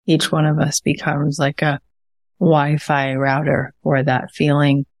each one of us becomes like a Wi-Fi router for that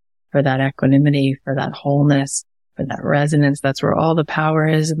feeling, for that equanimity, for that wholeness, for that resonance. That's where all the power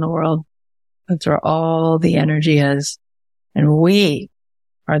is in the world. That's where all the energy is. And we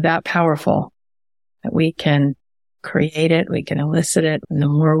are that powerful that we can create it, we can elicit it. And the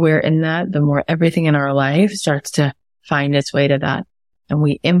more we're in that, the more everything in our life starts to find its way to that. And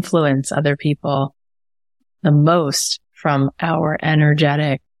we influence other people the most from our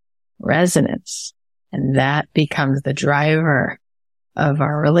energetic resonance. And that becomes the driver of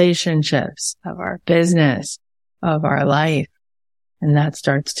our relationships, of our business, of our life. And that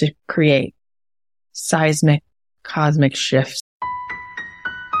starts to create seismic, cosmic shifts.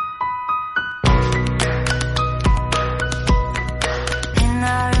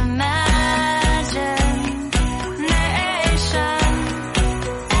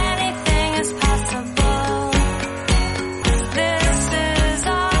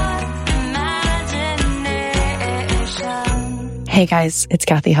 Hey guys, it's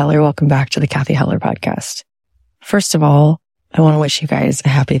Cathy Heller. Welcome back to the Cathy Heller podcast. First of all, I want to wish you guys a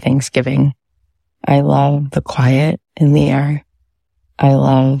happy Thanksgiving. I love the quiet in the air. I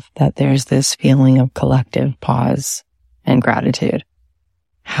love that there's this feeling of collective pause and gratitude.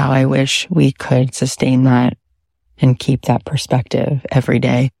 How I wish we could sustain that and keep that perspective every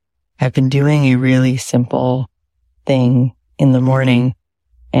day. I've been doing a really simple thing in the morning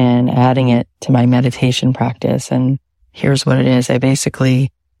and adding it to my meditation practice. And here's what it is. I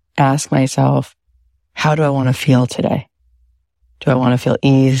basically ask myself, how do I want to feel today? Do I want to feel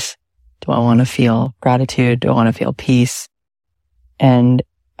ease? Do I want to feel gratitude? Do I want to feel peace? And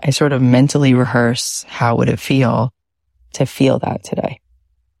I sort of mentally rehearse, how would it feel to feel that today?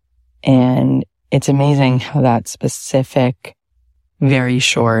 And it's amazing how that specific, very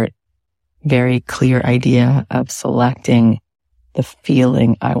short, very clear idea of selecting the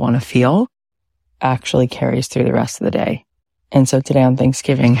feeling I want to feel actually carries through the rest of the day. And so today on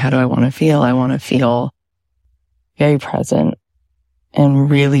Thanksgiving, how do I want to feel? I want to feel very present and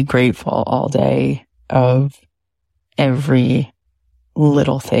really grateful all day of every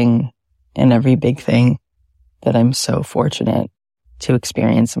little thing and every big thing that I'm so fortunate to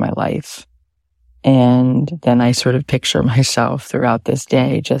experience in my life. And then I sort of picture myself throughout this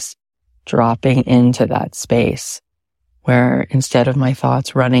day just dropping into that space where instead of my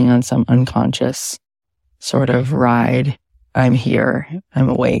thoughts running on some unconscious sort of ride, I'm here, I'm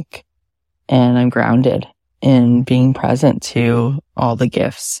awake, and I'm grounded in being present to all the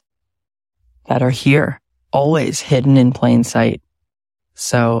gifts that are here, always hidden in plain sight.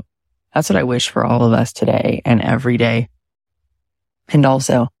 So that's what I wish for all of us today and every day. And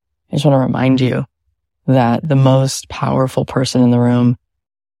also, I just want to remind you that the most powerful person in the room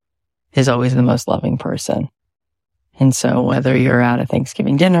is always the most loving person. And so whether you're at a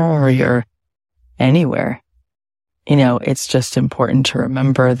Thanksgiving dinner or you're anywhere, it's just important to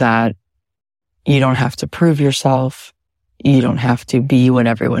remember that you don't have to prove yourself. You don't have to be what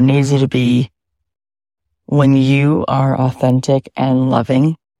everyone needs you to be. When you are authentic and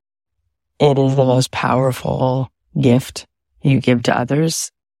loving, it is the most powerful gift you give to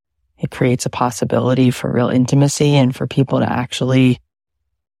others. It creates a possibility for real intimacy and for people to actually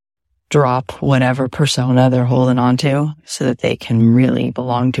drop whatever persona they're holding on to so that they can really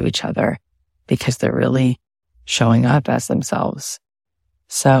belong to each other because they're really showing up as themselves.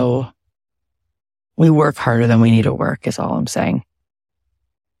 So we work harder than we need to work is all I'm saying.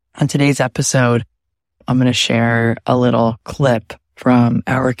 On today's episode, I'm going to share a little clip from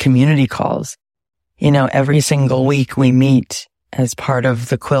our community calls. Every single week we meet as part of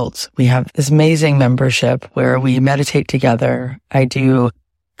the Quilt. We have this amazing membership where we meditate together. I do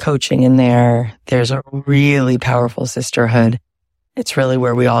coaching in there. There's a really powerful sisterhood. It's really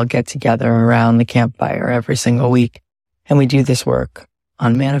where we all get together around the campfire every single week. And we do this work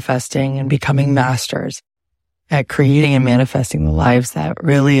on manifesting and becoming masters at creating and manifesting the lives that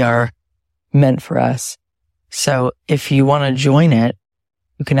really are meant for us. So if you want to join it,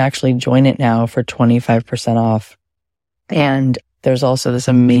 you can actually join it now for 25% off. And there's also this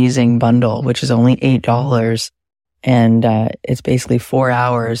amazing bundle, which is only $8. And it's basically 4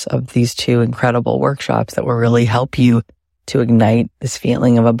 hours of these 2 incredible workshops that will really help you to ignite this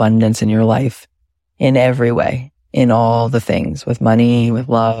feeling of abundance in your life in every way, in all the things, with money, with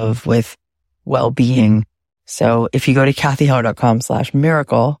love, with well-being. So if you go to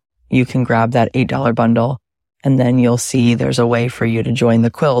cathyheller.com/miracle, you can grab that $8 bundle, and then you'll see there's a way for you to join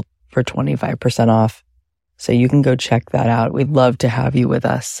the Quilt for 25% off. So you can go check that out. We'd love to have you with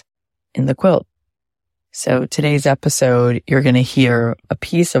us in the Quilt. So today's episode, you're going to hear a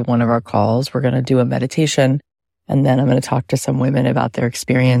piece of one of our calls. We're going to do a meditation, And then I'm going to talk to some women about their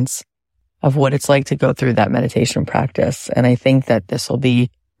experience of what it's like to go through that meditation practice. And I think that this will be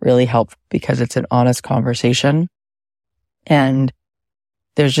really helpful because it's an honest conversation. And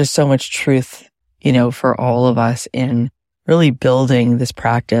there's just so much truth, for all of us in really building this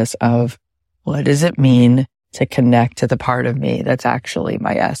practice of what does it mean to connect to the part of me that's actually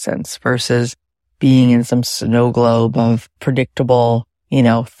my essence versus being in some snow globe of predictable,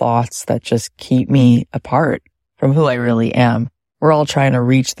 thoughts that just keep me apart from who I really am. We're all trying to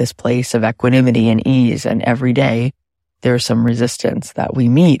reach this place of equanimity and ease. And every day there's some resistance that we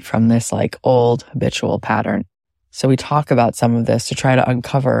meet from this old habitual pattern. So we talk about some of this to try to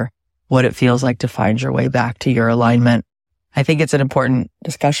uncover what it feels like to find your way back to your alignment. I think it's an important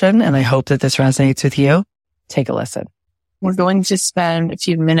discussion, and I hope that this resonates with you. Take a listen. We're going to spend a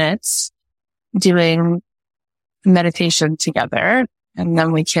few minutes doing meditation together, and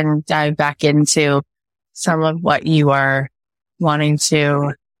then we can dive back into some of what you are wanting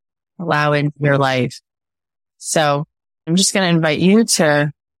to allow into your life. So I'm just going to invite you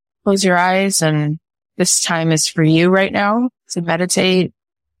to close your eyes, and this time is for you right now to meditate,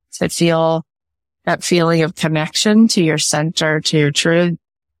 to feel that feeling of connection to your center, to your truth.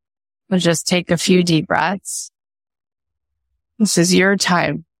 But just take a few deep breaths. This is your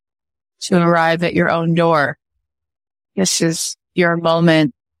time to arrive at your own door. This is your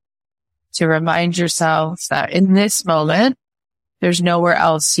moment to remind yourself that in this moment, there's nowhere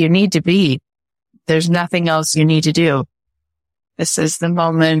else you need to be. There's nothing else you need to do. This is the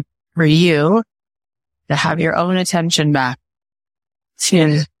moment for you to have your own attention back,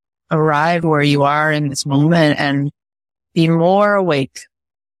 to arrive where you are in this moment and be more awake.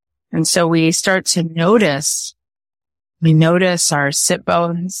 And so we start to notice, our sit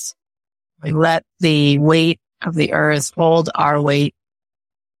bones. We let the weight of the earth hold our weight.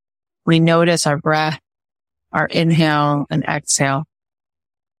 We notice our breath, our inhale and exhale,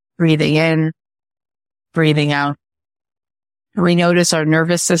 breathing in, breathing out. And we notice our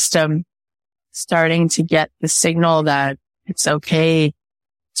nervous system starting to get the signal that it's okay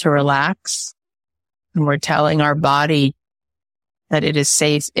to relax. And we're telling our body that it is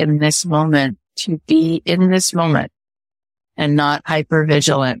safe in this moment to be in this moment and not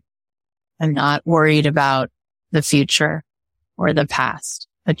hypervigilant and not worried about the future or the past,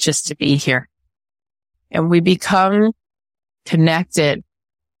 but just to be here. And we become connected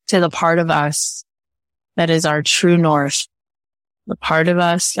to the part of us that is our true north, the part of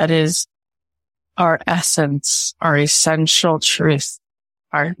us that is our essence, our essential truth,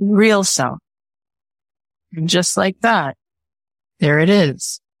 our real self. And just like that, there it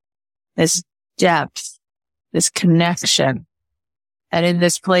is. This depth, this connection. And in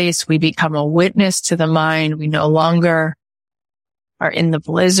this place, we become a witness to the mind. We no longer are in the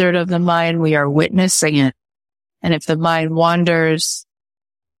blizzard of the mind. We are witnessing it. And if the mind wanders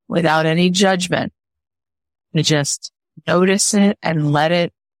without any judgment, we just notice it and let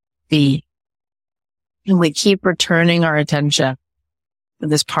it be. And we keep returning our attention to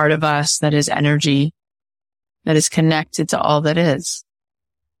this part of us that is energy, that is connected to all that is.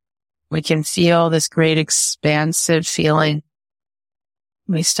 We can feel this great expansive feeling.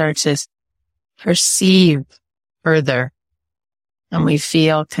 We start to perceive further, and we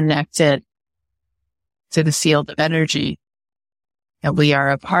feel connected to the field of energy that we are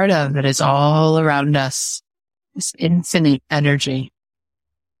a part of, that is all around us, this infinite energy.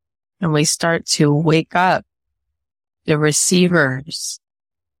 And we start to wake up the receivers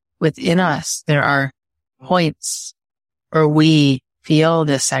within us. There are points where we feel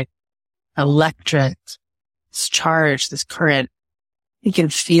this electric, this charge, this current. We can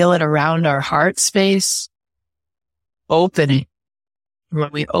feel it around our heart space, opening.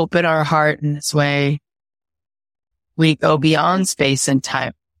 When we open our heart in this way, we go beyond space and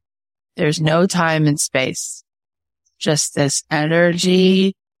time. There's no time and space, just this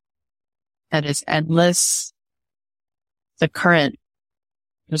energy that is endless. The current.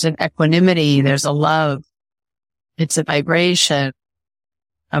 There's an equanimity. There's a love. It's a vibration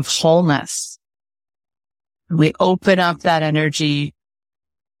of wholeness. We open up that energy.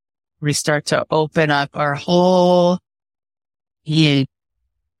 We start to open up our whole being.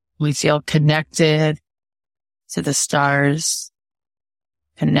 We feel connected to the stars,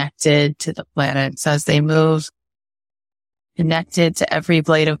 connected to the planets as they move, connected to every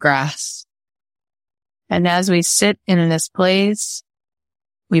blade of grass. And as we sit in this place,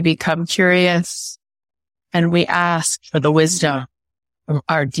 we become curious and we ask for the wisdom from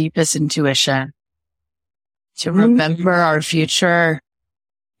our deepest intuition to remember our future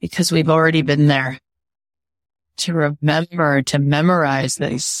because we've already been there, to remember, to memorize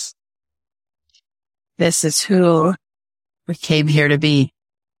this This is who we came here to be.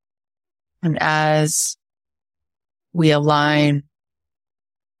 And as we align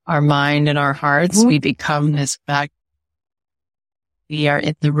our mind and our hearts, we become this fact. We are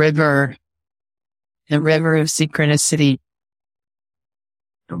in the river of synchronicity.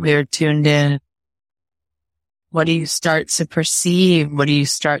 We're tuned in. What do you start to perceive? What do you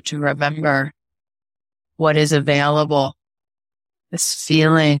start to remember? What is available? This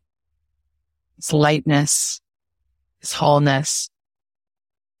feeling, this lightness, this wholeness,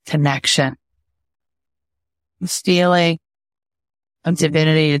 connection, this feeling of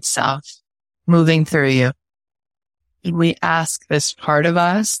divinity itself moving through you. And we ask this part of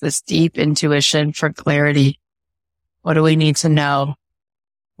us, this deep intuition, for clarity. What do we need to know?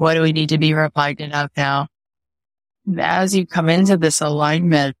 What do we need to be reminded of now? And as you come into this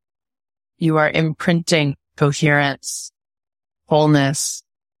alignment, you are imprinting coherence, wholeness,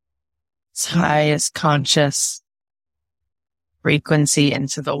 its highest conscious frequency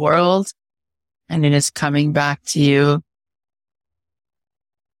into the world, and it is coming back to you.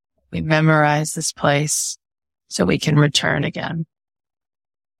 We memorize this place so we can return again.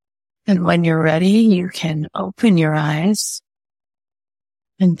 And when you're ready, you can open your eyes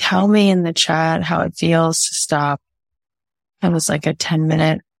and tell me in the chat how it feels to stop. That was like a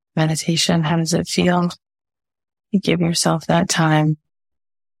 10-minute meditation. How does it feel? You give yourself that time.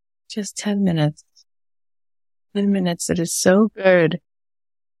 Just 10 minutes. 10 minutes. It is so good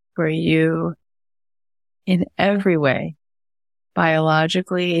for you in every way.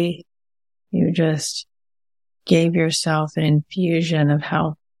 Biologically, you just gave yourself an infusion of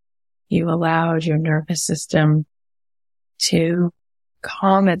health. You allowed your nervous system to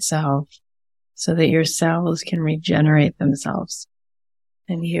calm itself so that your cells can regenerate themselves.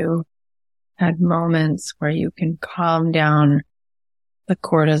 And you had moments where you can calm down the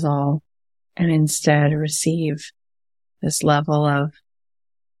cortisol and instead receive this level of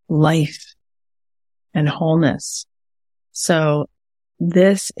life and wholeness. So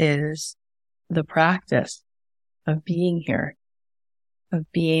this is the practice of being here,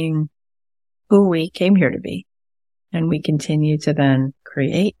 of being who we came here to be. And we continue to then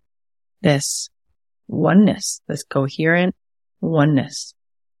create this oneness, this coherent oneness.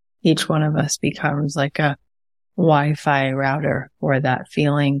 Each one of us becomes like a Wi-Fi router for that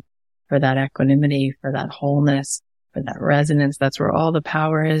feeling, for that equanimity, for that wholeness, for that resonance. That's where all the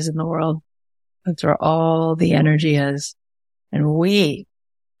power is in the world. That's where all the energy is. And we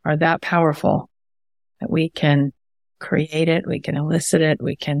are that powerful that we can create it, we can elicit it,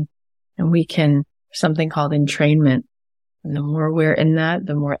 we can something called entrainment. And the more we're in that,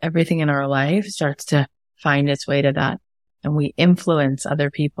 the more everything in our life starts to find its way to that. And we influence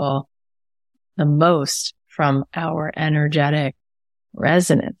other people the most from our energetic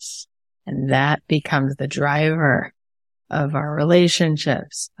resonance. And that becomes the driver of our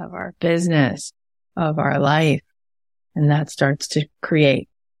relationships, of our business, of our life. And that starts to create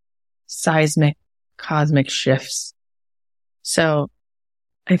seismic, cosmic shifts. So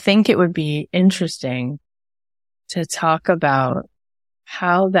I think it would be interesting to talk about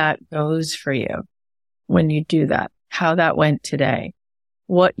how that goes for you when you do that, how that went today,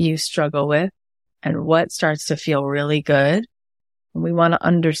 what you struggle with, and what starts to feel really good. And we want to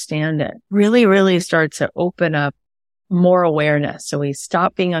understand it. Really, really start to open up more awareness. So we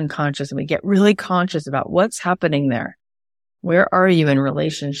stop being unconscious and we get really conscious about what's happening there. Where are you in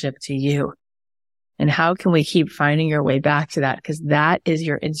relationship to you? And how can we keep finding your way back to that? Because that is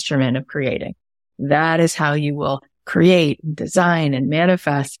your instrument of creating. That is how you will create, design, and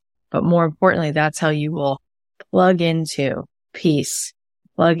manifest. But more importantly, that's how you will plug into peace,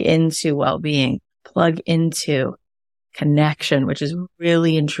 plug into well-being, plug into connection, which is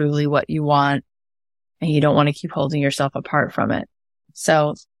really and truly what you want. And you don't want to keep holding yourself apart from it.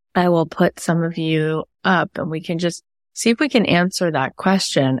 So I will put some of you up and we can just see if we can answer that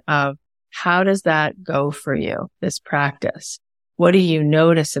question of how does that go for you, this practice? What do you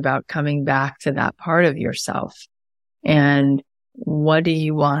notice about coming back to that part of yourself? And what do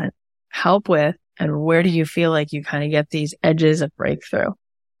you want help with? And where do you feel like you kind of get these edges of breakthrough?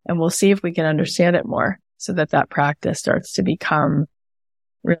 And we'll see if we can understand it more so that that practice starts to become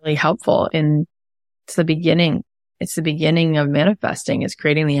really helpful. It's the beginning. It's the beginning of manifesting. It's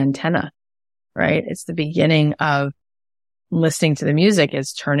creating the antenna, right? It's the beginning of listening to the music,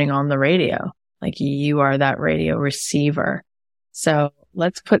 is turning on the radio. Like you are that radio receiver. So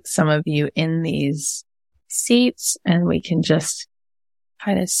let's put some of you in these seats and we can just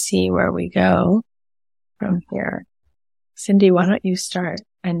kind of see where we go from here. Cindy, why don't you start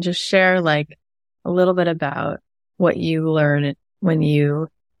and just share like a little bit about what you learned when you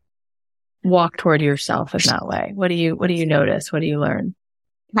walk toward yourself in that way? What do you notice? What do you learn?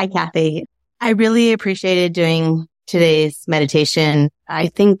 Hi, Kathy. I really appreciated doing today's meditation. I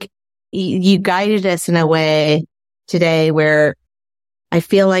think you guided us in a way today where I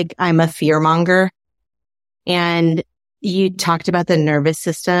feel like I'm a fear monger, and you talked about the nervous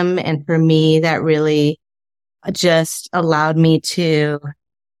system. And for me, that really just allowed me to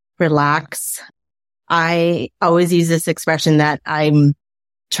relax. I always use this expression that I'm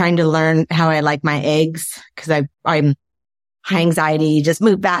trying to learn how I like my eggs, because I'm high anxiety, just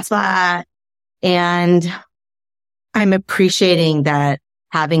move fast, blah. And I'm appreciating that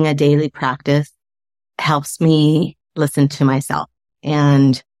having a daily practice helps me listen to myself.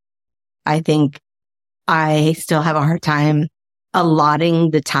 And I think I still have a hard time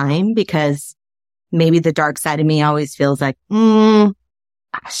allotting the time, because maybe the dark side of me always feels like,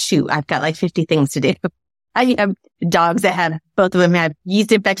 shoot, I've got like 50 things to do. I have dogs that have, both of them have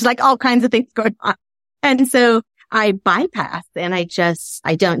yeast infections, like all kinds of things going on. And so I bypass and I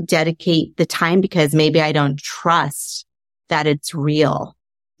don't dedicate the time, because maybe I don't trust that it's real.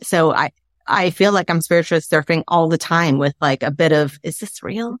 So I feel like I'm spiritually surfing all the time with like a bit of, is this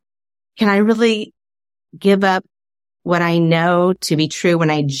real? Can I really give up what I know to be true when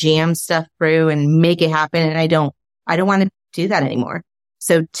I jam stuff through and make it happen? And I don't want to do that anymore.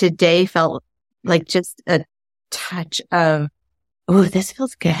 So today felt like just a touch of, oh, this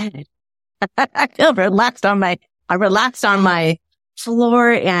feels good. I feel relaxed I relaxed on my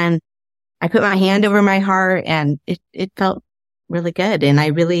floor, and I put my hand over my heart, and it felt really good. And I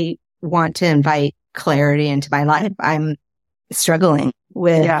really want to invite clarity into my life. I'm struggling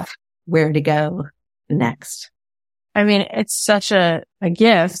with where to go next. I mean, it's such a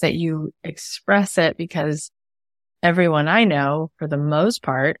gift that you express it, because everyone I know, for the most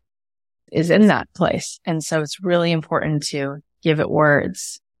part, is in that place. And so it's really important to give it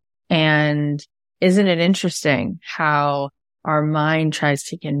words. And isn't it interesting how our mind tries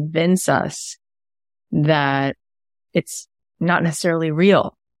to convince us that it's not necessarily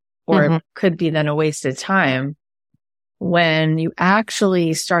real, or it could be then a waste of time, when you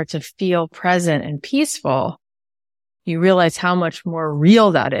actually start to feel present and peaceful, you realize how much more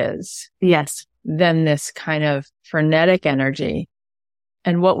real that is. Yes. Than this kind of frenetic energy.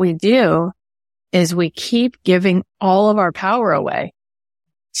 And what we do is we keep giving all of our power away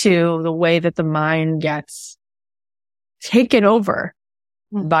to the way that the mind gets taken over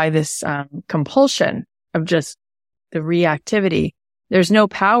by this compulsion of just the reactivity. There's no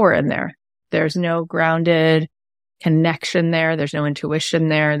power in there. There's no grounded connection there. There's no intuition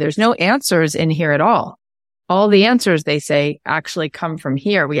there. There's no answers in here at all. All the answers, they say, actually come from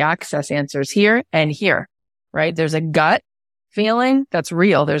here. We access answers here and here, right? There's a gut feeling that's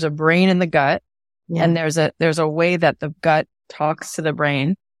real. There's a brain in the gut, and there's a way that the gut talks to the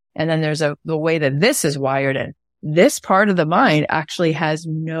brain. And then there's the way that this is wired in. This part of the mind actually has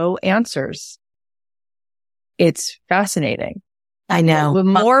no answers. It's fascinating. I know. The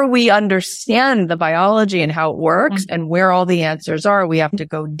more we understand the biology and how it works and where all the answers are, we have to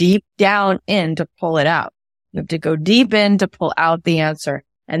go deep down in to pull it out. We have to go deep in to pull out the answer.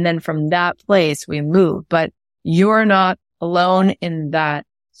 And then from that place, we move. But you're not alone in that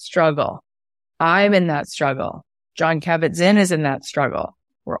struggle. I'm in that struggle. Jon Kabat-Zinn is in that struggle.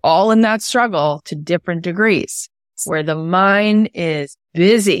 We're all in that struggle to different degrees, where the mind is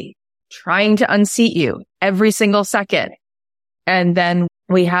busy trying to unseat you every single second. And then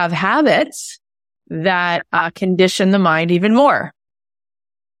we have habits that condition the mind even more.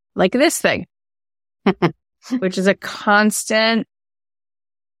 Like this thing. Which is a constant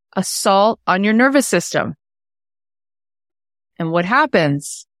assault on your nervous system. And what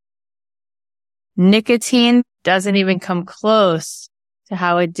happens? Nicotine doesn't even come close to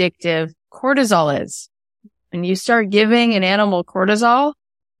how addictive cortisol is. When you start giving an animal cortisol,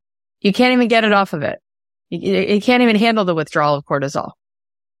 you can't even get it off of it. It can't even handle the withdrawal of cortisol.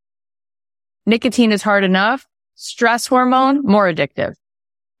 Nicotine is hard enough. Stress hormone, more addictive.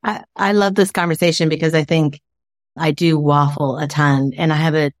 I love this conversation, because I think I do waffle a ton, and I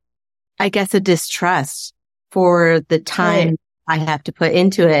have a distrust for the time I have to put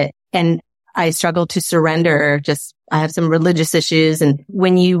into it. And I struggle to surrender. I have some religious issues. And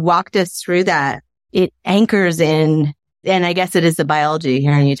when you walked us through that, it anchors in, and I guess it is the biology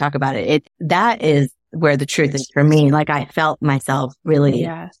hearing you talk about it. That is where the truth is for me. Like, I felt myself really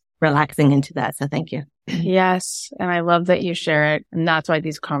relaxing into that. So thank you. Yes. And I love that you share it. And that's why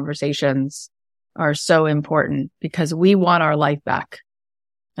these conversations are so important, because we want our life back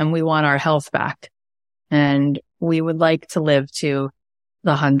and we want our health back. And we would like to live to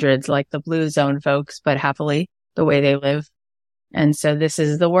the hundreds, like the blue zone folks, but happily the way they live. And so this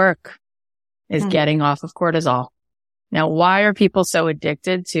is the work. is getting off of cortisol. Now, why are people so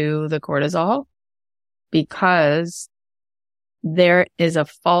addicted to the cortisol? Because there is a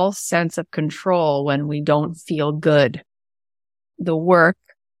false sense of control when we don't feel good. The work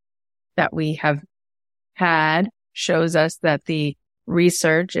that we have had shows us that the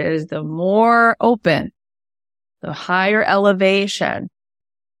research is the more open, the higher elevation,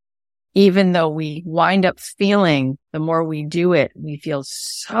 even though we wind up feeling, the more we do it, we feel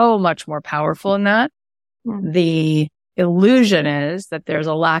so much more powerful in that. The illusion is that there's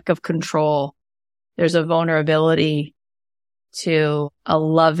a lack of control. There's a vulnerability to a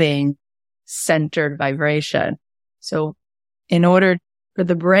loving, centered vibration. So in order for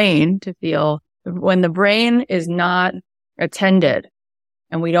the brain to feel, when the brain is not attended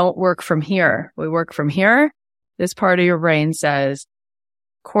and we don't work from here, we work from here, this part of your brain says,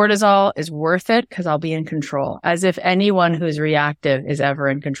 cortisol is worth it because I'll be in control. As if anyone who's reactive is ever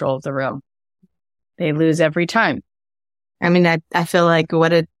in control of the room. They lose every time. I mean, I feel like I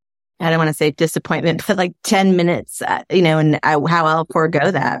don't want to say disappointment, but like 10 minutes, and how I'll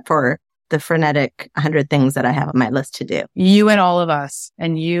forego that for the frenetic 100 things that I have on my list to do. You and all of us,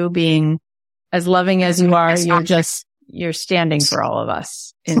 and you being as loving as you are, you're standing for all of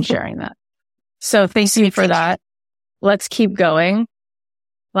us in sharing that. So thank you for that. Let's keep going.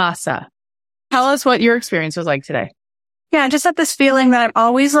 Lhasa, tell us what your experience was like today. Yeah, I just had this feeling that I'm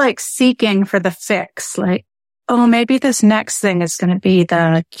always like seeking for the fix. Like, oh, maybe this next thing is going to be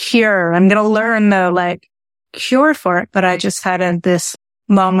the cure. I'm going to learn the cure for it. But I just had this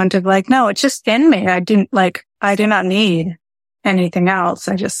moment of no, it's just in me. I do not need anything else.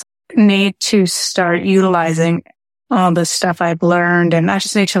 I just need to start utilizing all the stuff I've learned. And I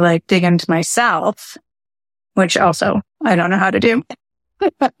just need to dig into myself, which also I don't know how to do.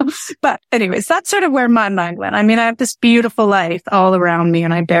 But anyways, that's sort of where my mind went. I mean, I have this beautiful life all around me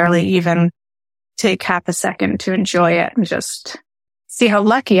and I barely even take half a second to enjoy it and just see how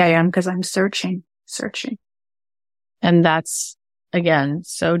lucky I am because I'm searching. And that's, again,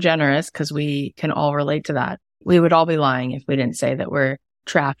 so generous because we can all relate to that. We would all be lying if we didn't say that we're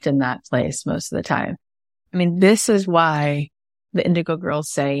trapped in that place most of the time. I mean, this is why the Indigo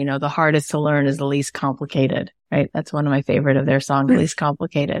Girls say, the hardest to learn is the least complicated, right? That's one of my favorite of their songs, Least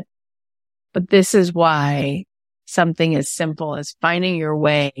Complicated. But this is why something as simple as finding your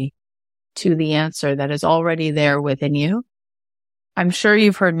way to the answer that is already there within you. I'm sure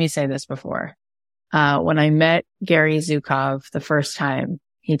you've heard me say this before. When I met Gary Zukov the first time,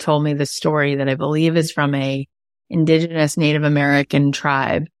 he told me the story that I believe is from a indigenous Native American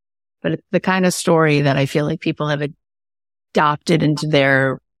tribe, but it's the kind of story that I feel like people have adopted into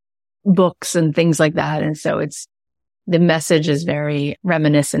their books and things like that. And so the message is very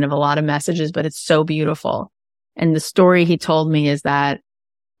reminiscent of a lot of messages, but it's so beautiful. And the story he told me is that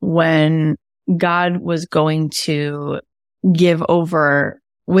when God was going to give over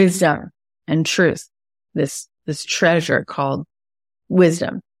wisdom and truth, this treasure called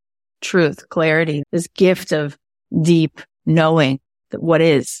wisdom, truth, clarity, this gift of deep knowing that what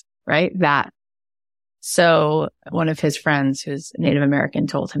is, right? That. So one of his friends who's Native American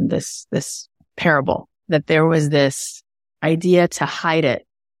told him this parable, that there was this idea to hide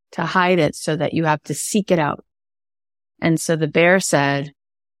it so that you have to seek it out. And so the bear said,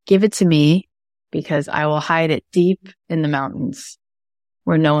 give it to me because I will hide it deep in the mountains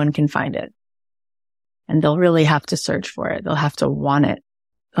where no one can find it. And they'll really have to search for it. They'll have to want it.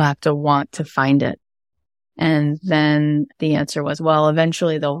 They'll have to want to find it. And then the answer was, well,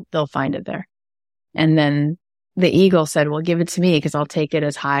 eventually they'll find it there. And then the eagle said, well, give it to me because I'll take it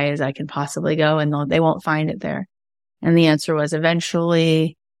as high as I can possibly go and they won't find it there. And the answer was,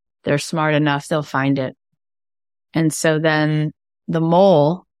 eventually they're smart enough, they'll find it. And so then the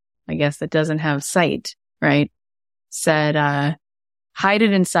mole, I guess that doesn't have sight, right, said, hide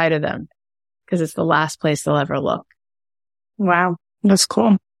it inside of them because it's the last place they'll ever look. Wow. That's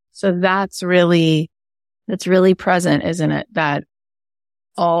cool. So that's really present, isn't it? That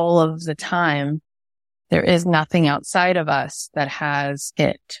all of the time, there is nothing outside of us that has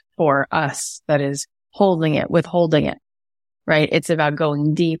it for us, that is holding it, withholding it, right? It's about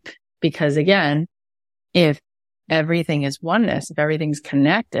going deep because again, if everything is oneness, if everything's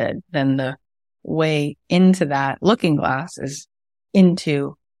connected, then the way into that looking glass is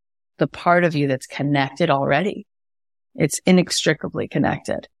into the part of you that's connected already. It's inextricably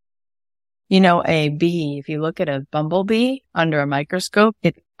connected. A bee, if you look at a bumblebee under a microscope,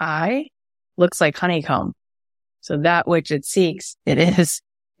 its eye looks like honeycomb. So that which it seeks, it's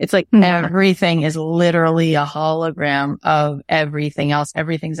like everything is literally a hologram of everything else.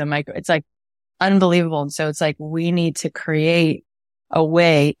 Everything's it's like unbelievable. And so it's like we need to create a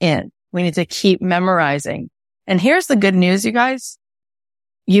way in. We need to keep memorizing. And here's the good news, you guys.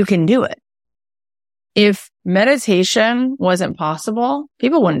 You can do it. If meditation wasn't possible,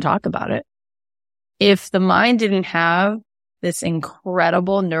 people wouldn't talk about it. If the mind didn't have this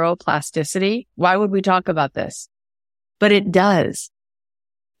incredible neuroplasticity, why would we talk about this? But it does.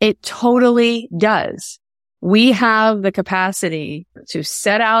 It totally does. We have the capacity to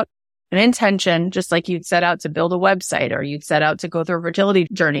set out an intention, just like you'd set out to build a website or you'd set out to go through a fertility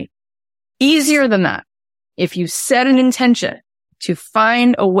journey. Easier than that. If you set an intention to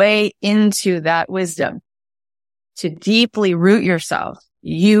find a way into that wisdom, to deeply root yourself,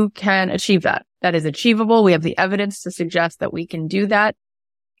 you can achieve that. That is achievable. We have the evidence to suggest that we can do that.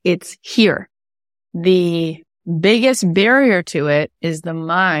 It's here. The biggest barrier to it is the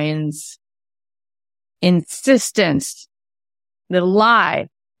mind's insistence, the lie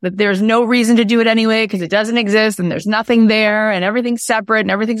that there's no reason to do it anyway because it doesn't exist and there's nothing there and everything's separate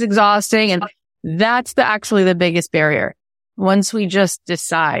and everything's exhausting. And that's actually the biggest barrier. Once we just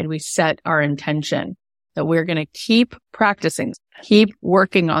decide, we set our intention that we're going to keep practicing, keep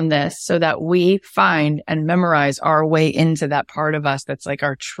working on this so that we find and memorize our way into that part of us that's like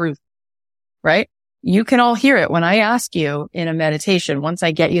our truth, right? You can all hear it when I ask you in a meditation, once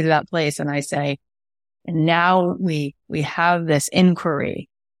I get you to that place and I say, and now we have this inquiry.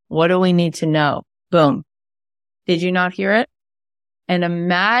 What do we need to know? Boom. Did you not hear it? And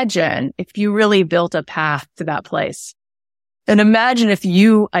imagine if you really built a path to that place. And imagine if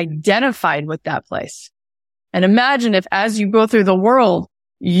you identified with that place. And imagine if as you go through the world,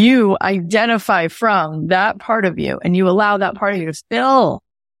 you identify from that part of you and you allow that part of you to fill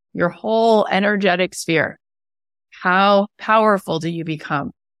your whole energetic sphere. How powerful do you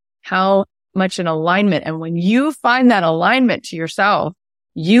become? How much in alignment? And when you find that alignment to yourself,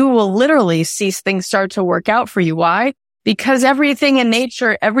 you will literally see things start to work out for you. Why? Because everything in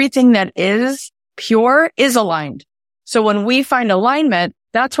nature, everything that is pure is aligned. So when we find alignment,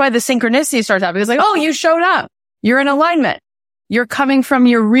 that's why the synchronicity starts happening. It's like, oh, you showed up. You're in alignment. You're coming from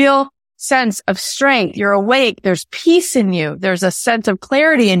your real sense of strength. You're awake. There's peace in you. There's a sense of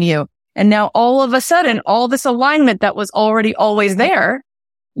clarity in you. And now all of a sudden, all this alignment that was already always there,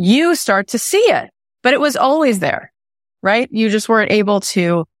 you start to see it, but it was always there, right? You just weren't able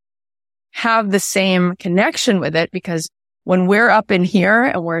to have the same connection with it because when we're up in here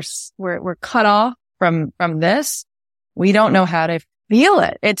and we're cut off from this, we don't know how to feel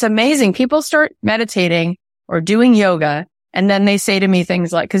it. It's amazing. People start meditating or doing yoga and then they say to me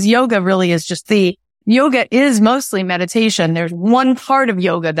things like, cause yoga really is just yoga is mostly meditation. There's one part of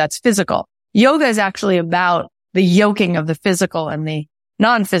yoga that's physical. Yoga is actually about the yoking of the physical and the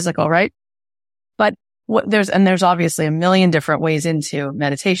non-physical, right? But there's obviously a million different ways into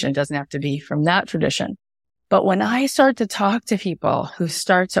meditation. It doesn't have to be from that tradition. But when I start to talk to people who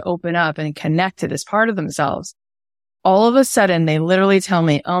start to open up and connect to this part of themselves, all of a sudden they literally tell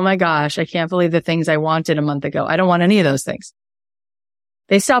me, oh my gosh, I can't believe the things I wanted a month ago. I don't want any of those things.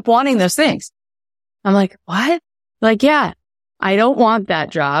 They stop wanting those things. I'm like, what? Like, yeah, I don't want that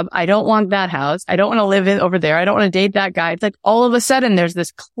job. I don't want that house. I don't want to live over there. I don't want to date that guy. It's like all of a sudden there's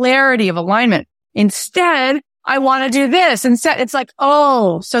this clarity of alignment. Instead, I want to do this. Instead, it's like,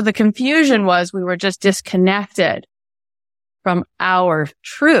 oh, so the confusion was we were just disconnected from our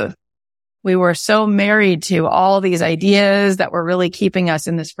truth. We were so married to all these ideas that were really keeping us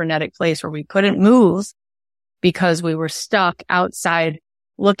in this frenetic place where we couldn't move because we were stuck outside,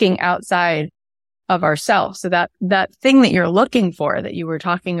 looking outside of ourselves. So that thing that you're looking for that you were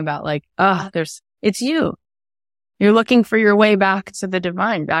talking about, like, it's you. You're looking for your way back to the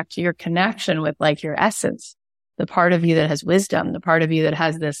divine, back to your connection with like your essence, the part of you that has wisdom, the part of you that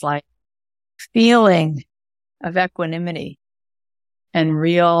has this like feeling of equanimity and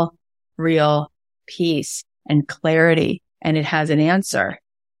real peace and clarity. And it has an answer.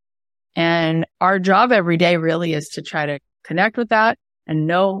 And our job every day really is to try to connect with that and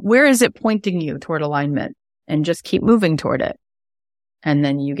know where is it pointing you toward alignment and just keep moving toward it. And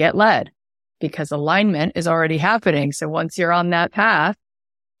then you get led because alignment is already happening. So once you're on that path,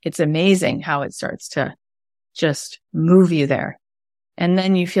 it's amazing how it starts to just move you there. And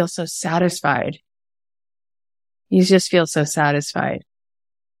then you feel so satisfied. You just feel so satisfied.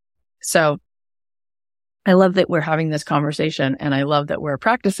 So I love that we're having this conversation and I love that we're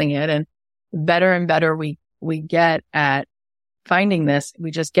practicing it, and better and better we get at finding this, we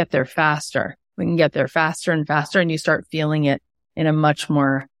just get there faster. We can get there faster and faster and you start feeling it in a much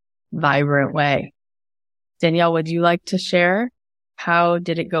more vibrant way. Danielle, would you like to share? How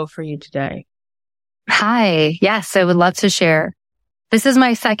did it go for you today? Hi. Yes, I would love to share. This is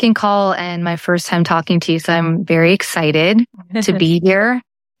my second call and my first time talking to you, so I'm very excited to be here.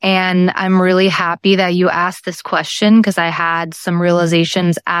 And I'm really happy that you asked this question because I had some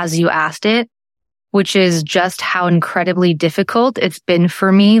realizations as you asked it, which is just how incredibly difficult it's been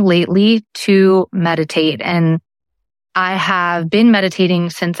for me lately to meditate. And I have been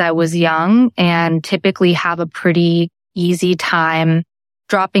meditating since I was young and typically have a pretty easy time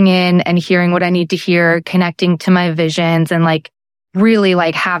dropping in and hearing what I need to hear, connecting to my visions, and like really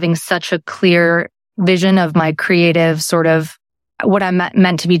like having such a clear vision of my creative sort of what I'm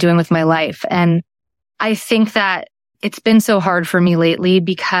meant to be doing with my life. And I think that it's been so hard for me lately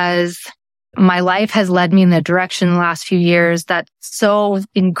because my life has led me in the direction the last few years that's so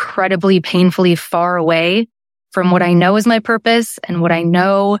incredibly painfully far away from what I know is my purpose and what I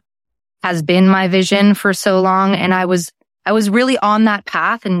know has been my vision for so long. And I was really on that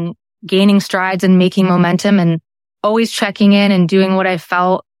path and gaining strides and making momentum and always checking in and doing what I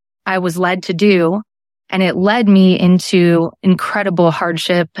felt I was led to do. And it led me into incredible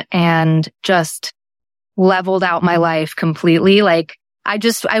hardship and just leveled out my life completely. Like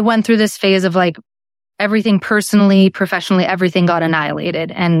I went through this phase of like everything personally, professionally, everything got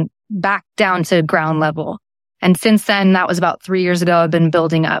annihilated and back down to ground level. And since then, that was about 3 years ago, I've been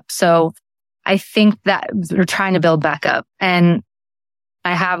building up. So I think that we're trying to build back up. And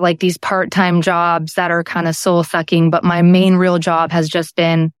I have like these part-time jobs that are kind of soul sucking, but my main real job has just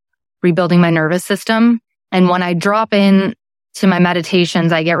been rebuilding my nervous system. And when I drop in to my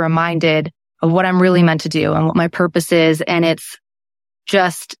meditations, I get reminded of what I'm really meant to do and what my purpose is. And it's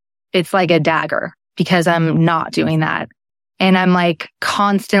like a dagger because I'm not doing that. And I'm like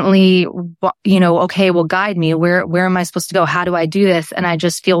constantly, okay, well, guide me. Where am I supposed to go? How do I do this? And I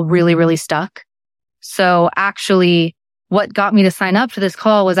just feel really, really stuck. So actually what got me to sign up for this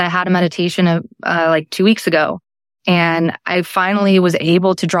call was I had a meditation like 2 weeks ago. And I finally was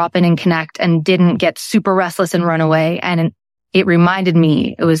able to drop in and connect and didn't get super restless and run away. And it reminded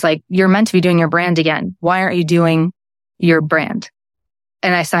me, it was like, you're meant to be doing your brand again. Why aren't you doing your brand?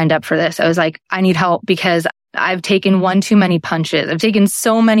 And I signed up for this. I was like, I need help because I've taken one too many punches. I've taken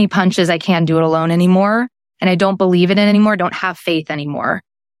so many punches. I can't do it alone anymore. And I don't believe in it anymore. Don't have faith anymore.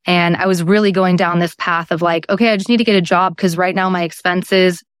 And I was really going down this path of like, okay, I just need to get a job because right now my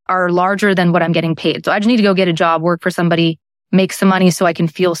expenses are larger than what I'm getting paid. So I just need to go get a job, work for somebody, make some money so I can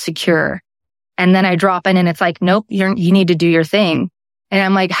feel secure. And then I drop in and it's like, nope, you need to do your thing. And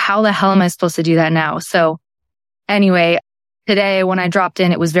I'm like, how the hell am I supposed to do that now? So anyway, today when I dropped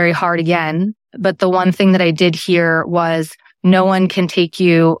in, it was very hard again. But the one thing that I did hear was no one can take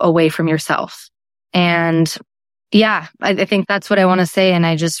you away from yourself. And yeah, I think that's what I want to say. And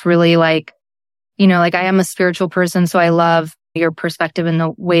I just really like I am a spiritual person. So I love your perspective and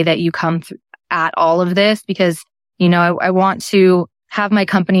the way that you come at all of this because, I want to have my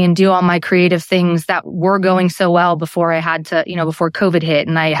company and do all my creative things that were going so well before I had to, before COVID hit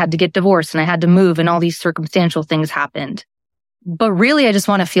and I had to get divorced and I had to move and all these circumstantial things happened. But really, I just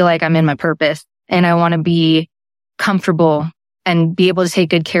want to feel like I'm in my purpose and I want to be comfortable and be able to take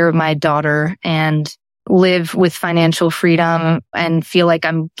good care of my daughter and live with financial freedom and feel like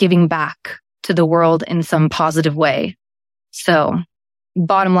I'm giving back to the world in some positive way. So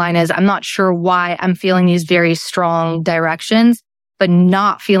bottom line is I'm not sure why I'm feeling these very strong directions, but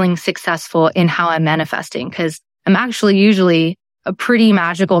not feeling successful in how I'm manifesting because I'm actually usually a pretty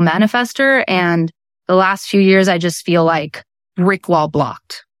magical manifester. And the last few years, I just feel like brick wall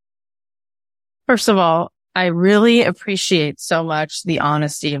blocked. First of all, I really appreciate so much the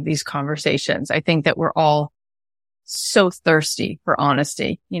honesty of these conversations. I think that we're all so thirsty for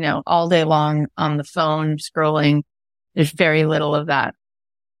honesty, all day long on the phone scrolling. There's very little of that.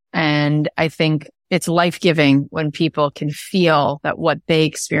 And I think it's life-giving when people can feel that what they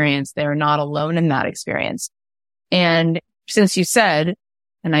experience, they're not alone in that experience. And since you said,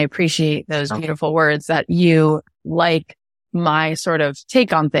 and I appreciate those beautiful words, that you like my sort of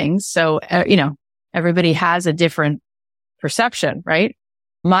take on things. So, everybody has a different perception, right?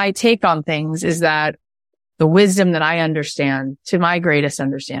 My take on things is that the wisdom that I understand, to my greatest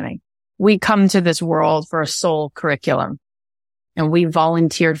understanding, we come to this world for a soul curriculum and we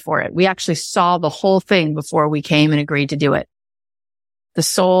volunteered for it. We actually saw the whole thing before we came and agreed to do it. The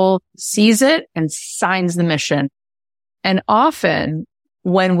soul sees it and signs the mission. And often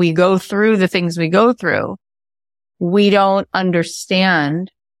when we go through the things we go through, we don't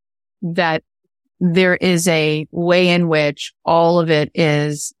understand that there is a way in which all of it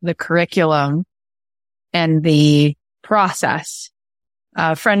is the curriculum and the process.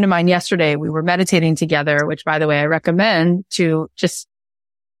 A friend of mine yesterday, we were meditating together, which by the way, I recommend to just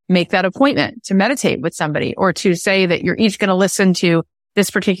make that appointment to meditate with somebody or to say that you're each going to listen to this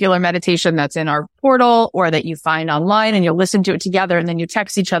particular meditation that's in our portal or that you find online, and you'll listen to it together, and then you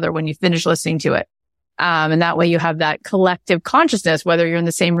text each other when you finish listening to it. And that way you have that collective consciousness, whether you're in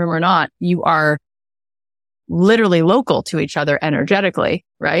the same room or not, you are literally local to each other energetically,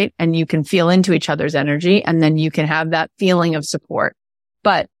 right? And you can feel into each other's energy, and then you can have that feeling of support.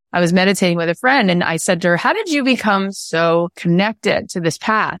 But I was meditating with a friend, and I said to her, how did you become so connected to this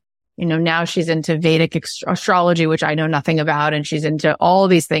path? Now she's into Vedic astrology, which I know nothing about. And she's into all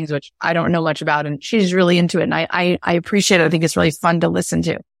these things, which I don't know much about. And she's really into it. And I appreciate it. I think it's really fun to listen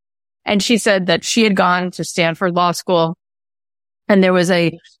to. And she said that she had gone to Stanford Law School, and there was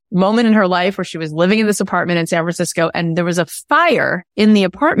a moment in her life where she was living in this apartment in San Francisco, and there was a fire in the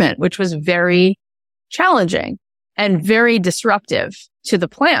apartment, which was very challenging and very disruptive to the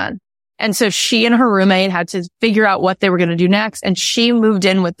plan. And so she and her roommate had to figure out what they were going to do next. And she moved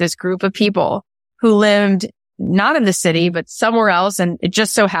in with this group of people who lived not in the city, but somewhere else. And it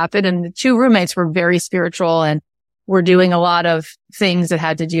just so happened. And the two roommates were very spiritual and were doing a lot of things that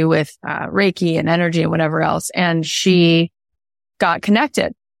had to do with Reiki and energy and whatever else. And she got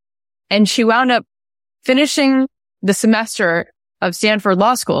connected, and she wound up finishing the semester of Stanford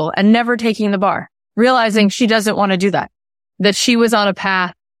Law School and never taking the bar, realizing she doesn't want to do that she was on a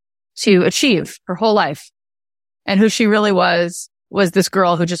path to achieve her whole life. And who she really was this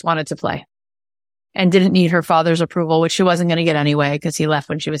girl who just wanted to play and didn't need her father's approval, which she wasn't going to get anyway because he left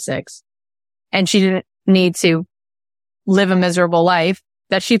when she was 6. And she didn't need to live a miserable life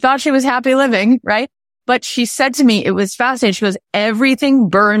that she thought she was happy living, right? But she said to me, it was fascinating. She goes, everything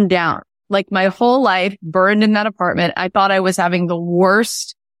burned down. Like my whole life burned in that apartment. I thought I was having the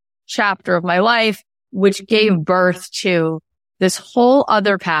worst chapter of my life, which gave birth to this whole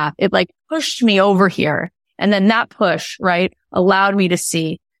other path. It like pushed me over here. And then that push, right, allowed me to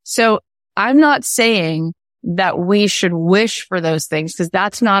see. So I'm not saying that we should wish for those things, because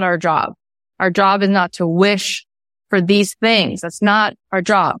that's not our job. Our job is not to wish for these things. That's not our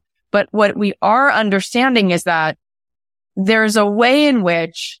job. But what we are understanding is that there's a way in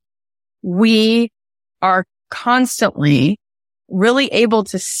which we are constantly really able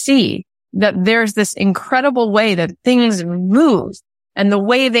to see that there's this incredible way that things move, and the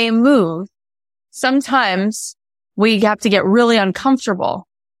way they move, sometimes we have to get really uncomfortable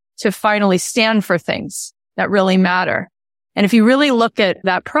to finally stand for things that really matter. And if you really look at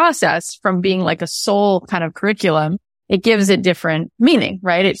that process from being like a soul kind of curriculum, it gives it different meaning,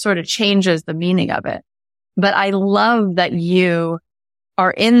 right? It sort of changes the meaning of it. But I love that you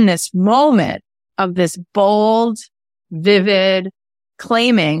are in this moment of this bold, vivid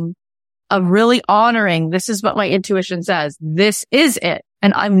claiming of really honoring, this is what my intuition says. This is it.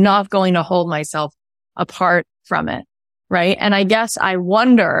 And I'm not going to hold myself apart from it. Right. And I guess I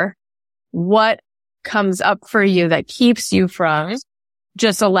wonder what comes up for you that keeps you from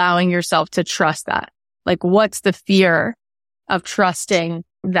just allowing yourself to trust that. Like, what's the fear of trusting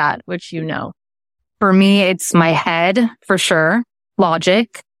that which you know? For me, it's my head, for sure,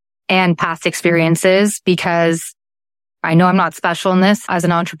 logic and past experiences, because I know I'm not special in this. As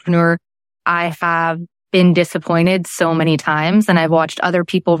an entrepreneur, I have been disappointed so many times, and I've watched other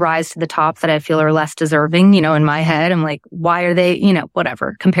people rise to the top that I feel are less deserving. In my head, I'm like, why are they,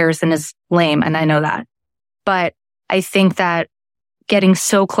 whatever. Comparison is lame, and I know that. But I think that getting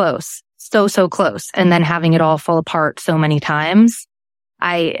so close, so close, and then having it all fall apart so many times,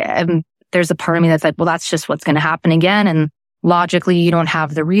 there's a part of me that's like, well, that's just what's going to happen again. And logically, you don't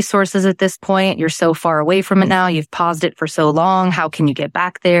have the resources at this point. You're so far away from it now. You've paused it for so long. How can you get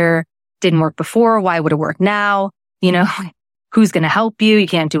back there? Didn't work before. Why would it work now? Who's going to help you? You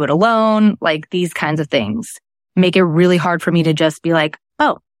can't do it alone. Like, these kinds of things make it really hard for me to just be like,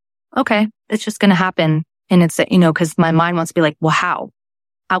 oh, okay, it's just going to happen. And it's, because my mind wants to be like, well, how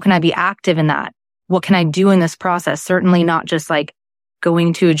can I be active in that? What can I do in this process? Certainly not just like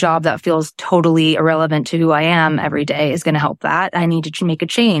going to a job that feels totally irrelevant to who I am every day is going to help that. I need to make a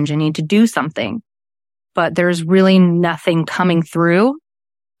change. I need to do something. But there's really nothing coming through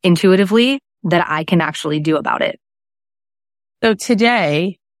intuitively that I can actually do about it. So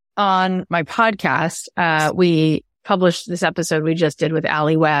today on my podcast, we published this episode we just did with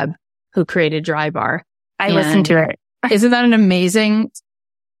Allie Webb, who created Drybar. I listened to it. Isn't that an amazing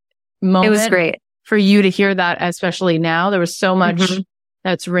moment? It was great for you to hear that, especially now. There was so much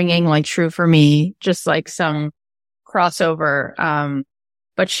that's ringing like true for me, just like some crossover.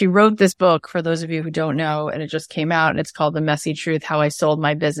 But she wrote this book, for those of you who don't know, and it just came out, and it's called The Messy Truth: How I Sold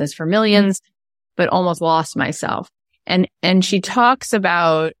My Business for Millions, but Almost Lost Myself. And she talks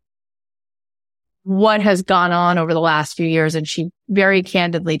about what has gone on over the last few years. And she very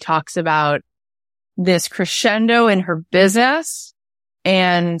candidly talks about this crescendo in her business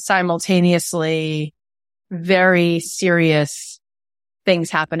and simultaneously very serious things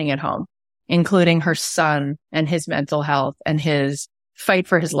happening at home, including her son and his mental health and his fight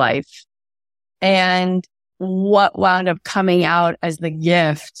for his life. And what wound up coming out as the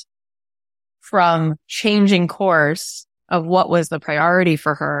gift from changing course of what was the priority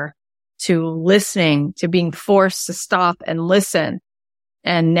for her to listening, to being forced to stop and listen.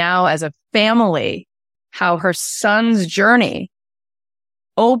 And now as a family, how her son's journey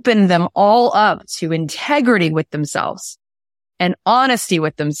opened them all up to integrity with themselves and honesty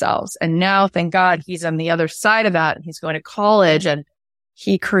with themselves. And now, thank God, he's on the other side of that. He's going to college, and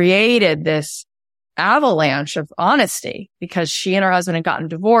he created this avalanche of honesty because she and her husband had gotten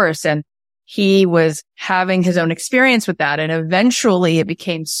divorced, and he was having his own experience with that. And eventually it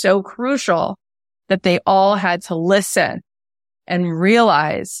became so crucial that they all had to listen and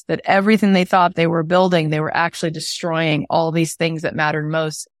realize that everything they thought they were building, they were actually destroying all these things that mattered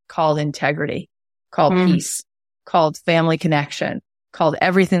most, called integrity, called peace, called family connection, called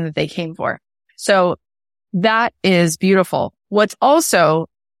everything that they came for. So that is beautiful. What's also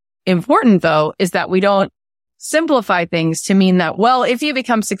important, though, is that we don't simplify things to mean that, well, if you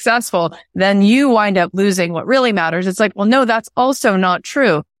become successful, then you wind up losing what really matters. It's like, well, no, that's also not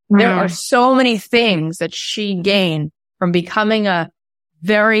true. There are so many things that she gained from becoming a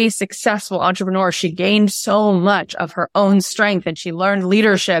very successful entrepreneur. She gained so much of her own strength, and she learned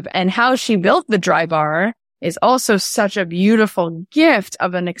leadership, and how she built the Drybar is also such a beautiful gift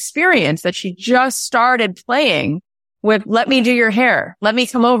of an experience that she just started playing with. Let me do your hair. Let me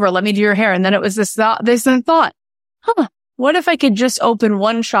come over. Let me do your hair. And then it was this thought, what if I could just open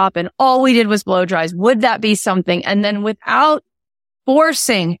one shop and all we did was blow dries? Would that be something? And then without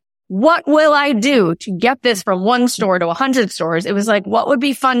forcing, what will I do to get this from one store to 100 stores? It was like, what would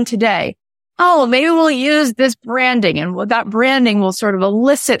be fun today? Oh, maybe we'll use this branding, and that branding will sort of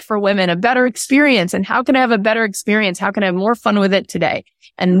elicit for women a better experience. And how can I have a better experience? How can I have more fun with it today?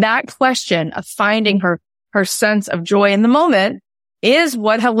 And that question of finding her sense of joy in the moment is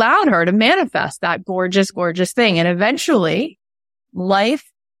what allowed her to manifest that gorgeous, gorgeous thing. And eventually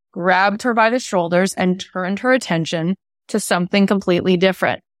life grabbed her by the shoulders and turned her attention to something completely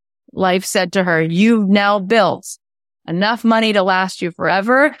different. Life said to her, you've now built enough money to last you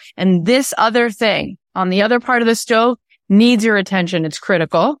forever. And this other thing on the other part of the stove needs your attention. It's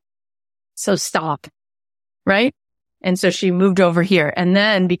critical. So stop. Right? And so she moved over here. And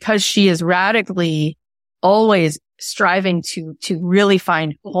then because she is radically always striving to really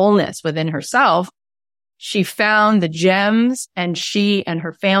find wholeness within herself, she found the gems, and she and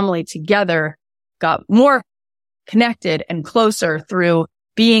her family together got more connected and closer through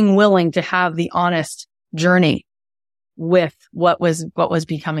being willing to have the honest journey with what was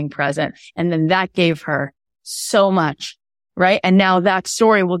becoming present. And then that gave her so much, right? And now that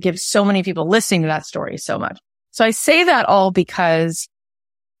story will give so many people listening to that story so much. So I say that all because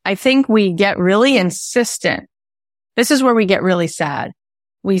I think we get really insistent. This is where we get really sad.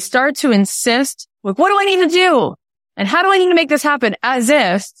 We start to insist, like, what do I need to do? And how do I need to make this happen? As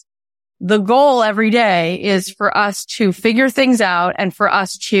if the goal every day is for us to figure things out and for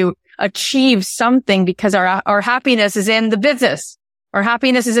us to achieve something because our happiness is in the business. Our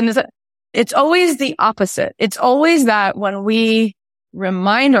happiness is in this. It's always the opposite. It's always that when we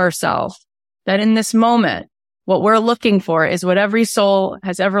remind ourselves that in this moment, what we're looking for is what every soul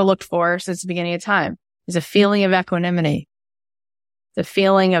has ever looked for since the beginning of time, is a feeling of equanimity. It's a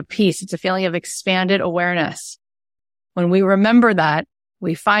feeling of peace. It's a feeling of expanded awareness. When we remember that,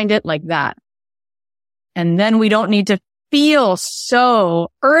 we find it like that. And then we don't need to feel so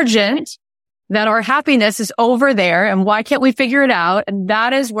urgent that our happiness is over there and why can't we figure it out? And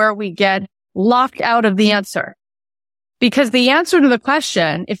that is where we get locked out of the answer. Because the answer to the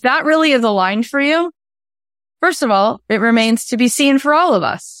question, if that really is aligned for you, first of all, it remains to be seen for all of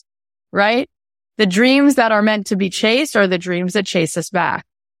us, right? The dreams that are meant to be chased are the dreams that chase us back.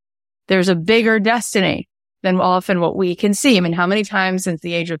 There's a bigger destiny than often what we can see. I mean, how many times since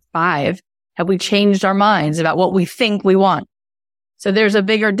the age of 5 have we changed our minds about what we think we want? So there's a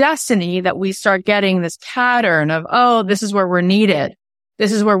bigger destiny that we start getting this pattern of, oh, this is where we're needed.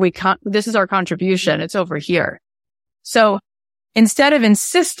 This is where this is our contribution. It's over here. So instead of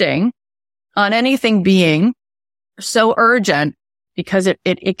insisting on anything being so urgent because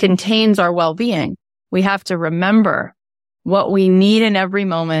it contains our well-being, we have to remember what we need in every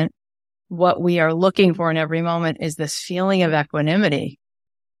moment. What we are looking for in every moment is this feeling of equanimity,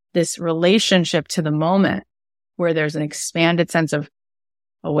 this relationship to the moment where there's an expanded sense of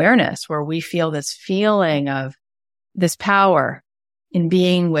awareness, where we feel this feeling of this power in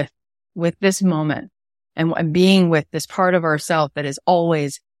being with this moment. and being with this part of ourself that is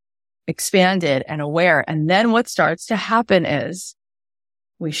always expanded and aware. And then what starts to happen is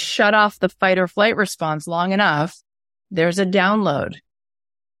we shut off the fight or flight response long enough. There's a download,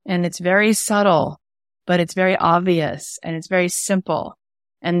 and it's very subtle, but it's very obvious and it's very simple.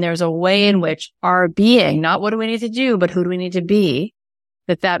 And there's a way in which our being, not what do we need to do, but who do we need to be,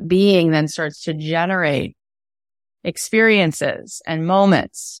 that being then starts to generate experiences and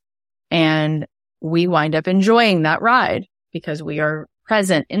moments. And we wind up enjoying that ride because we are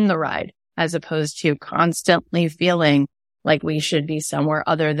present in the ride, as opposed to constantly feeling like we should be somewhere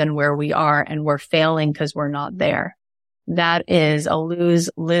other than where we are and we're failing because we're not there. That is a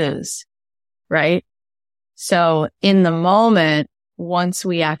lose-lose, right? So in the moment, once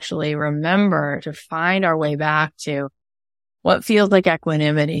we actually remember to find our way back to what feels like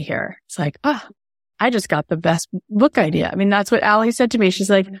equanimity here, it's like, I just got the best book idea. I mean, that's what Allie said to me. She's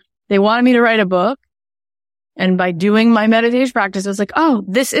like, they wanted me to write a book. And by doing my meditation practice, I was like, oh,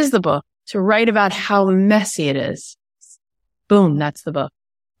 this is the book, to write about how messy it is. Boom, that's the book.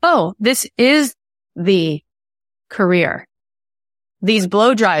 Oh, this is the career. These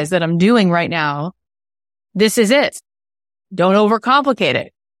blow dries that I'm doing right now, this is it. Don't overcomplicate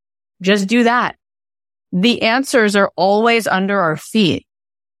it. Just do that. The answers are always under our feet,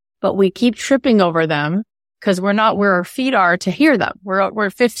 but we keep tripping over them because we're not where our feet are to hear them. We're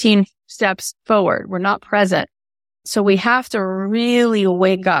 15 steps forward. We're not present. So we have to really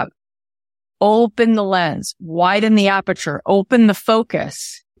wake up, open the lens, widen the aperture, open the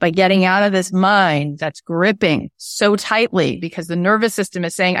focus by getting out of this mind that's gripping so tightly because the nervous system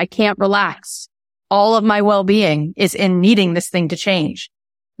is saying, I can't relax. All of my well-being is in needing this thing to change.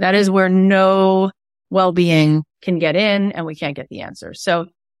 That is where no well-being can get in, and we can't get the answer. So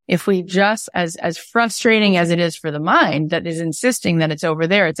if we just, as frustrating as it is for the mind that is insisting that it's over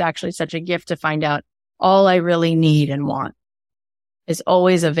there, it's actually such a gift to find out all I really need and want is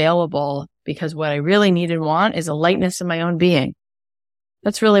always available, because what I really need and want is a lightness in my own being.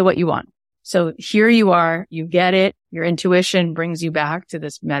 That's really what you want. So here you are, you get it. Your intuition brings you back to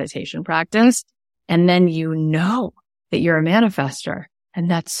this meditation practice. And then you know that you're a manifester.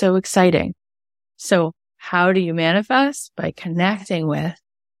 And that's so exciting. So how do you manifest? By connecting with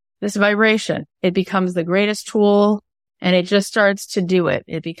this vibration. It becomes the greatest tool, and it just starts to do it.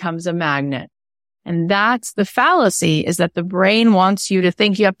 It becomes a magnet. And that's the fallacy, is that the brain wants you to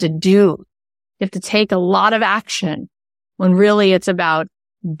think you have to do. You have to take a lot of action, when really it's about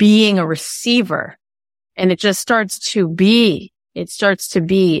being a receiver. And it just starts to be. It starts to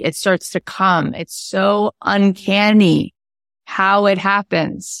be. It starts to come. It's so uncanny how it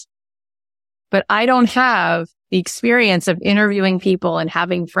happens. But I don't have the experience of interviewing people and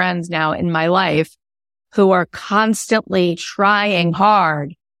having friends now in my life who are constantly trying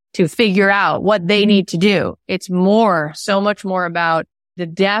hard to figure out what they need to do. It's so much more about the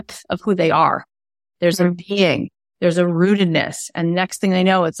depth of who they are. There's a being, there's a rootedness. And next thing they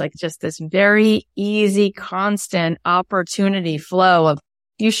know, it's like just this very easy, constant opportunity flow of,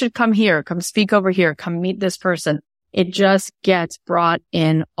 you should come here, come speak over here, come meet this person. It just gets brought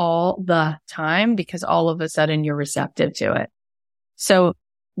in all the time because all of a sudden you're receptive to it. So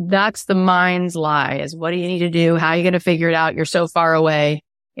that's the mind's lie, is what do you need to do? How are you going to figure it out? You're so far away.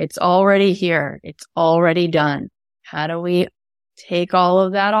 It's already here. It's already done. How do we take all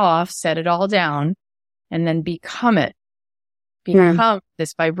of that off, set it all down, and then become it? Become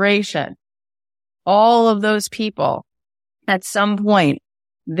this vibration. All of those people, at some point,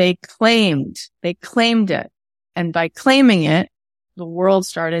 they claimed it. And by claiming it, the world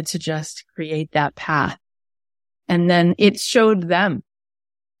started to just create that path. And then it showed them.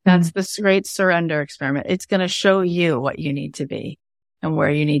 That's the great surrender experiment. It's going to show you what you need to be and where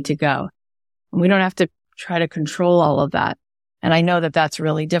you need to go. And we don't have to try to control all of that. And I know that that's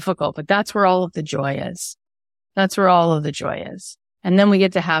really difficult, but that's where all of the joy is. That's where all of the joy is. And then we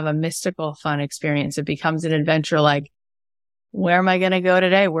get to have a mystical, fun experience. It becomes an adventure like, where am I going to go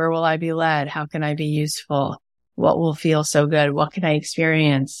today? Where will I be led? How can I be useful? What will feel so good? What can I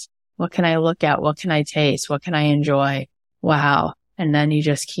experience? What can I look at? What can I taste? What can I enjoy? Wow. And then you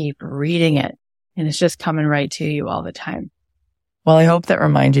just keep reading it, and it's just coming right to you all the time. Well, I hope that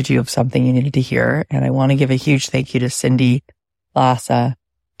reminded you of something you needed to hear. And I want to give a huge thank you to Cindy, Lhasa,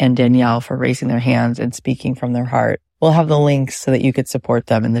 and Danielle for raising their hands and speaking from their heart. We'll have the links so that you could support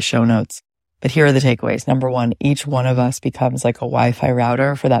them in the show notes. But here are the takeaways. Number one, each one of us becomes like a Wi-Fi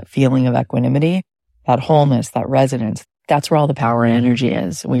router for that feeling of equanimity, that wholeness, that resonance. That's where all the power and energy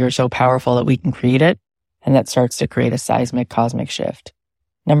is. We are so powerful that we can create it, and that starts to create a seismic cosmic shift.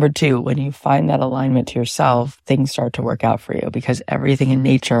 Number two, when you find that alignment to yourself, things start to work out for you, because everything in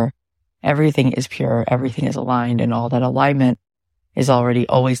nature Everything is pure, everything is aligned, and all that alignment is already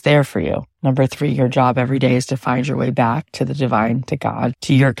always there for you. Number 3, your job every day is to find your way back to the divine, to God,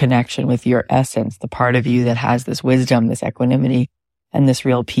 to your connection with your essence, the part of you that has this wisdom, this equanimity, and this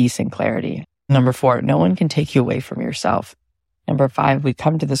real peace and clarity. Number 4, no one can take you away from yourself. Number 5, we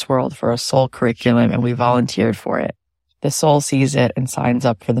come to this world for a soul curriculum and we volunteered for it. The soul sees it and signs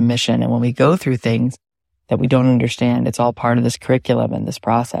up for the mission. And when we go through things that we don't understand, it's all part of this curriculum and this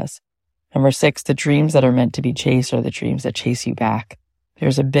process. Number 6, the dreams that are meant to be chased are the dreams that chase you back.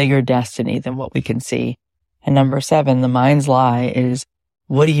 There's a bigger destiny than what we can see. And number 7, the mind's lie is,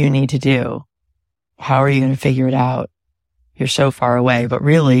 what do you need to do? How are you going to figure it out? You're so far away, but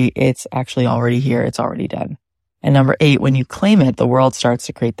really it's actually already here. It's already done. And number 8, when you claim it, the world starts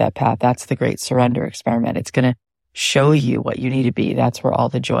to create that path. That's the great surrender experiment. It's going to show you what you need to be. That's where all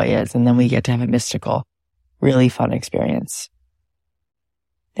the joy is. And then we get to have a mystical, really fun experience.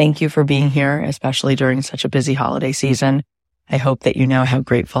 Thank you for being here, especially during such a busy holiday season. I hope that you know how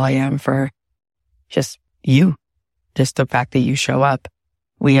grateful I am for just you, just the fact that you show up.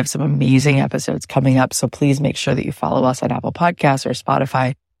 We have some amazing episodes coming up, so please make sure that you follow us on Apple Podcasts or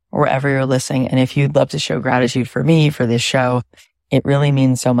Spotify or wherever you're listening. And if you'd love to show gratitude for me, for this show, it really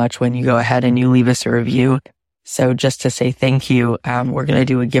means so much when you go ahead and you leave us a review. So just to say thank you, we're going to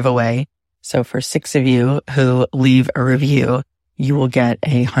do a giveaway. So for 6 of you who leave a review, you will get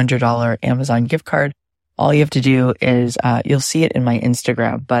a $100 Amazon gift card. All you have to do is, you'll see it in my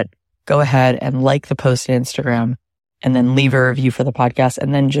Instagram, but go ahead and like the post on Instagram and then leave a review for the podcast,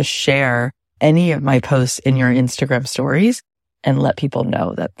 and then just share any of my posts in your Instagram stories and let people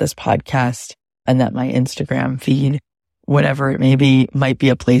know that this podcast and that my Instagram feed, whatever it may be, might be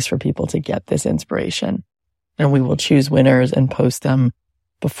a place for people to get this inspiration. And we will choose winners and post them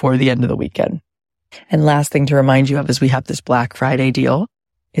before the end of the weekend. And last thing to remind you of is we have this Black Friday deal.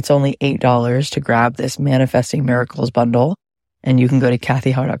 It's only $8 to grab this Manifesting Miracles bundle. And you can go to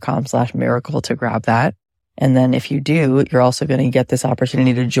kathyheller.com/miracle to grab that. And then if you do, you're also going to get this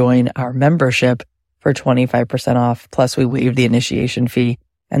opportunity to join our membership for 25% off. Plus we waive the initiation fee,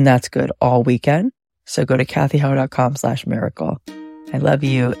 and that's good all weekend. So go to kathyheller.com/miracle. I love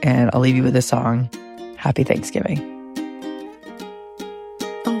you, and I'll leave you with a song. Happy Thanksgiving.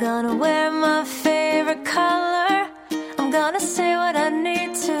 I'm gonna wear my favorite color. I'm gonna say what I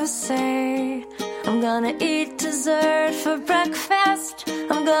need to say. I'm gonna eat dessert for breakfast.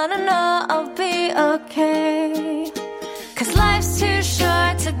 I'm gonna know I'll be okay. 'Cause life's too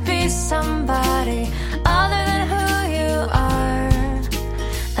short to be somebody other than who you are.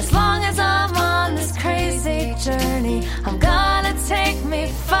 As long as I'm on this crazy journey, I'm gonna take me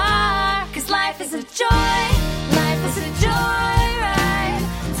far. 'Cause life is a joy, life is a joyride.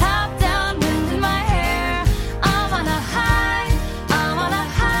 Top down, wind in my hair. I'm on a high, I'm on a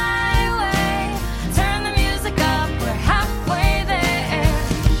highway. Turn the music up, we're halfway there.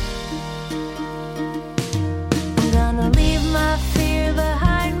 I'm gonna leave my fear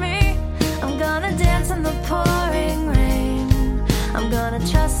behind me. I'm gonna dance in the pouring rain. I'm gonna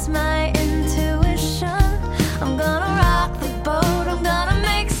trust my intuition. I'm gonna rock the boat. I'm gonna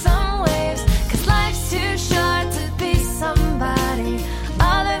make some waves. 'Cause life's too short to be somebody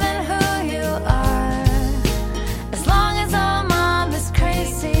other than who you are. As long as I'm on this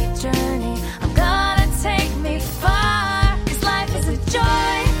crazy journey, I'm gonna take me far. 'Cause life is a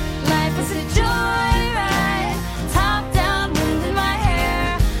joy, life is a joyride. Top down, wind in my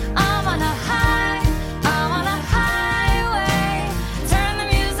hair. I'm on a high, I'm on a highway. Turn the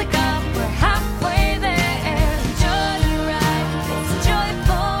music up, we're halfway there. Joyride, it's a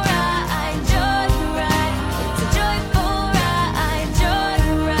joyful ride. Joyride, it's a joyful ride.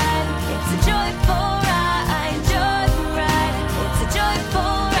 Joyride, it's a joyful ride. Joyride, it's a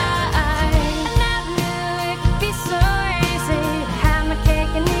joyful ride. I never knew it could be so easy to have my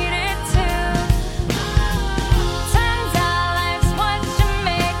cake and eat it too. Turns out life's what you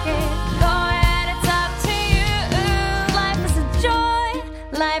make it. Go ahead, it's up to you. Life is a joy,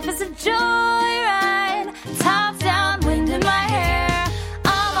 life is a joyride. Top